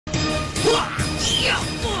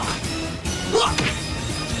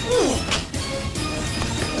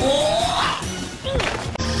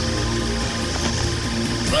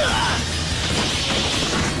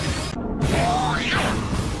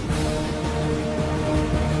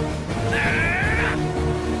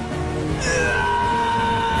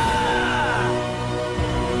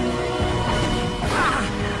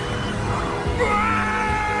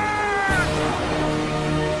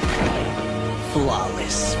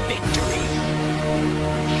Flawless victory.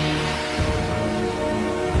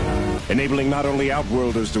 Enabling not only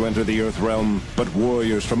Outworlders to enter the Earth realm, but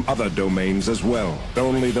warriors from other domains as well.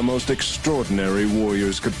 Only the most extraordinary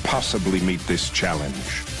warriors could possibly meet this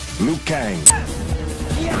challenge. Liu Kang.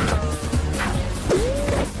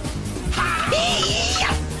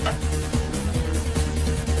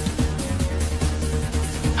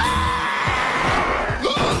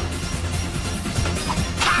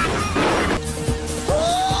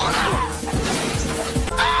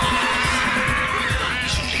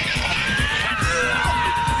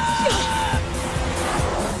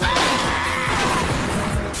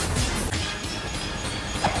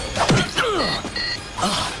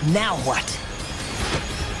 Now what?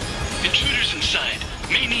 Intruders inside.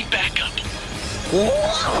 May need backup.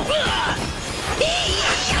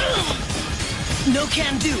 No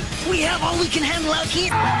can do. We have all we can handle out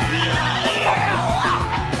here.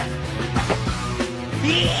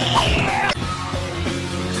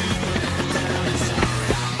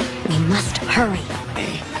 We must hurry.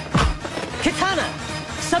 Katana!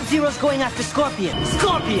 Sub-Zero's going after Scorpion.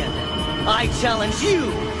 Scorpion! I challenge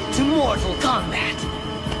you to mortal combat.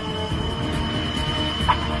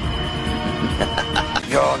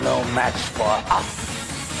 You're no match for us.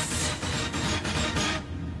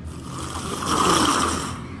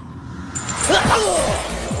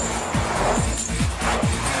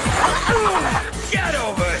 Get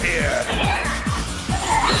over here!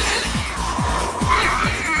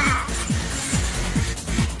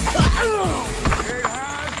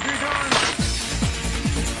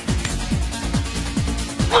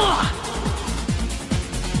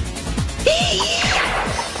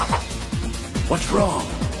 What's wrong?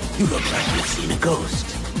 You look like you've seen a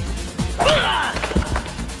ghost.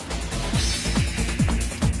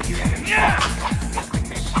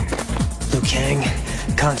 Liu Kang,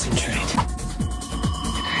 concentrate.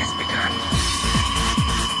 It has begun.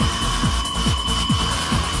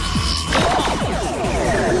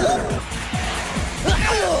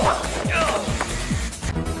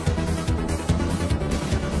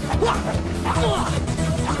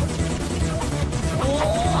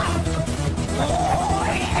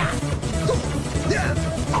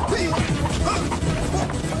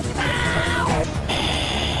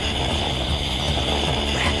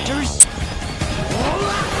 Raptors?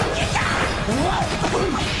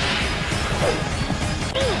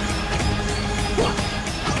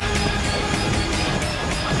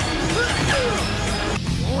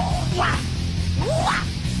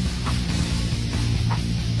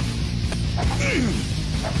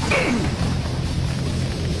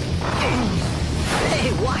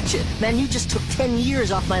 Hey, watch it. Man, you just took 10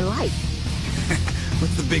 years off my life.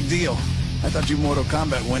 What's the big deal? I thought you Mortal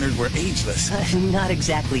Kombat winners were ageless. Not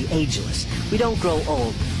exactly ageless. We don't grow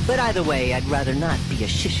old. But either way, I'd rather not be a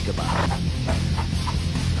shish kebab.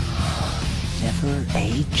 Never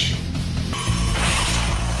age?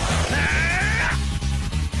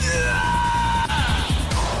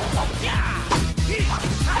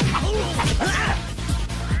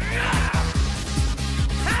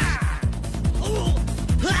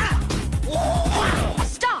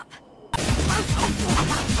 Stop!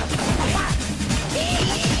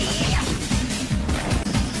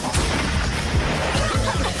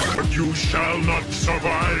 You shall not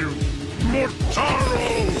survive, Motaro!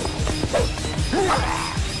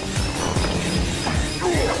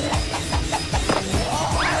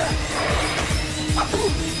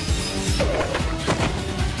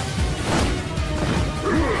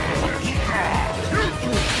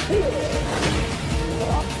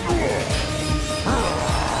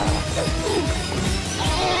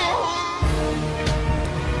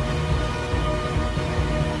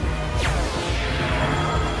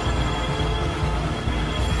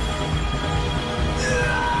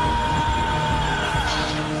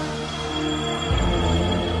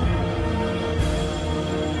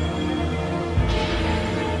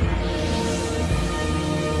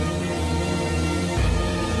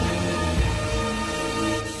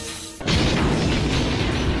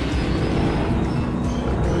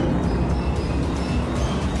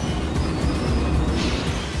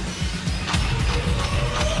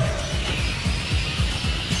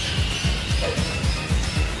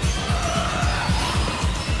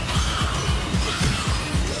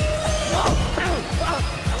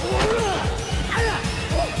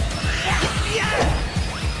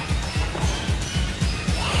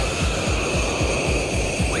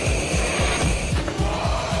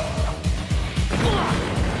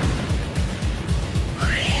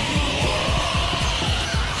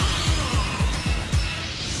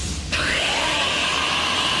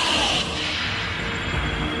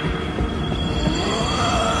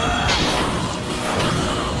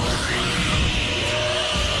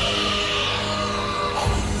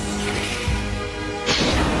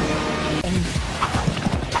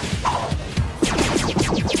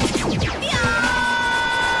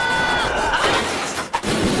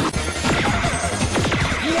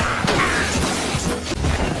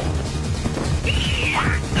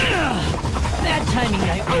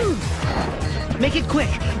 Make it quick.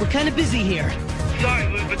 We're kind of busy here. Sorry,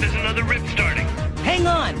 Luke, but there's another rip starting. Hang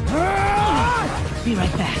on. Be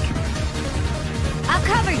right back. I'll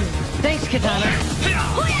cover you. Thanks, Katana.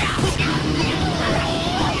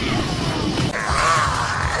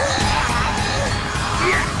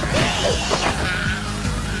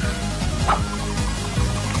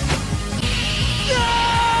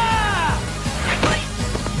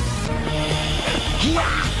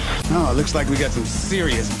 Oh, it looks like we got some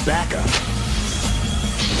serious backup.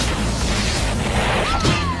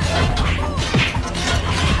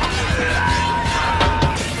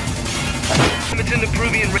 It's in the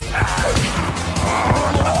Peruvian.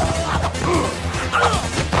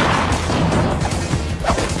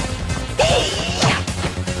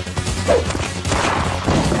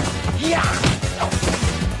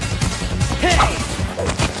 Hey!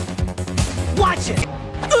 Watch it!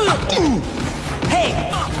 Hey!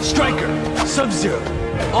 Striker, Sub-Zero,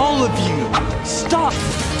 all of you, Stop!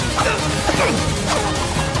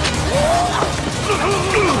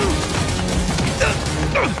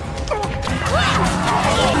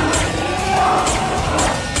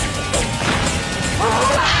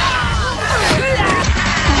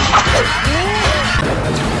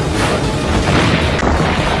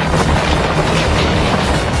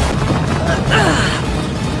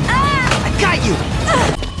 I got you!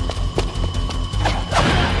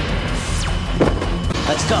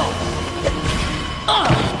 Let's go.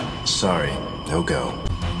 Sorry, no go.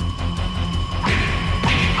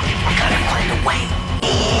 Gotta find a way.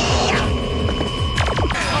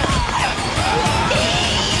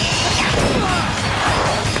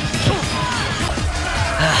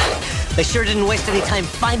 They sure didn't waste any time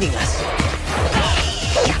finding us.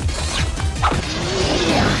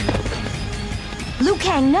 Liu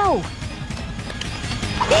Kang, no.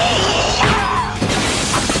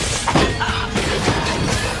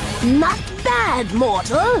 Not bad,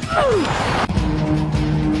 mortal.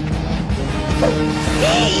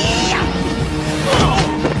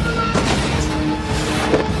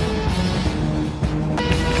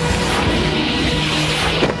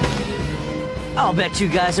 I'll bet you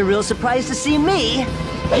guys are real surprised to see me.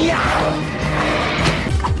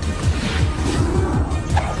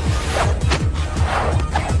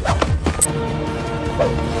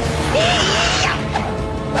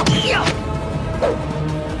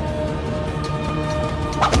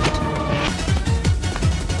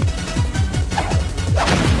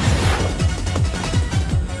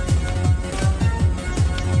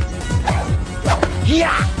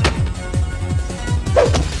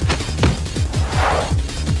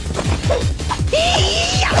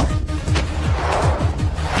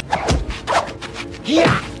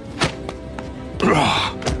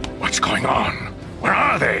 What's going on? Where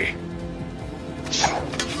are they?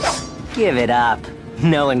 Give it up.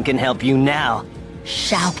 No one can help you now.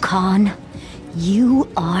 Shao Kahn, you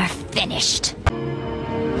are finished.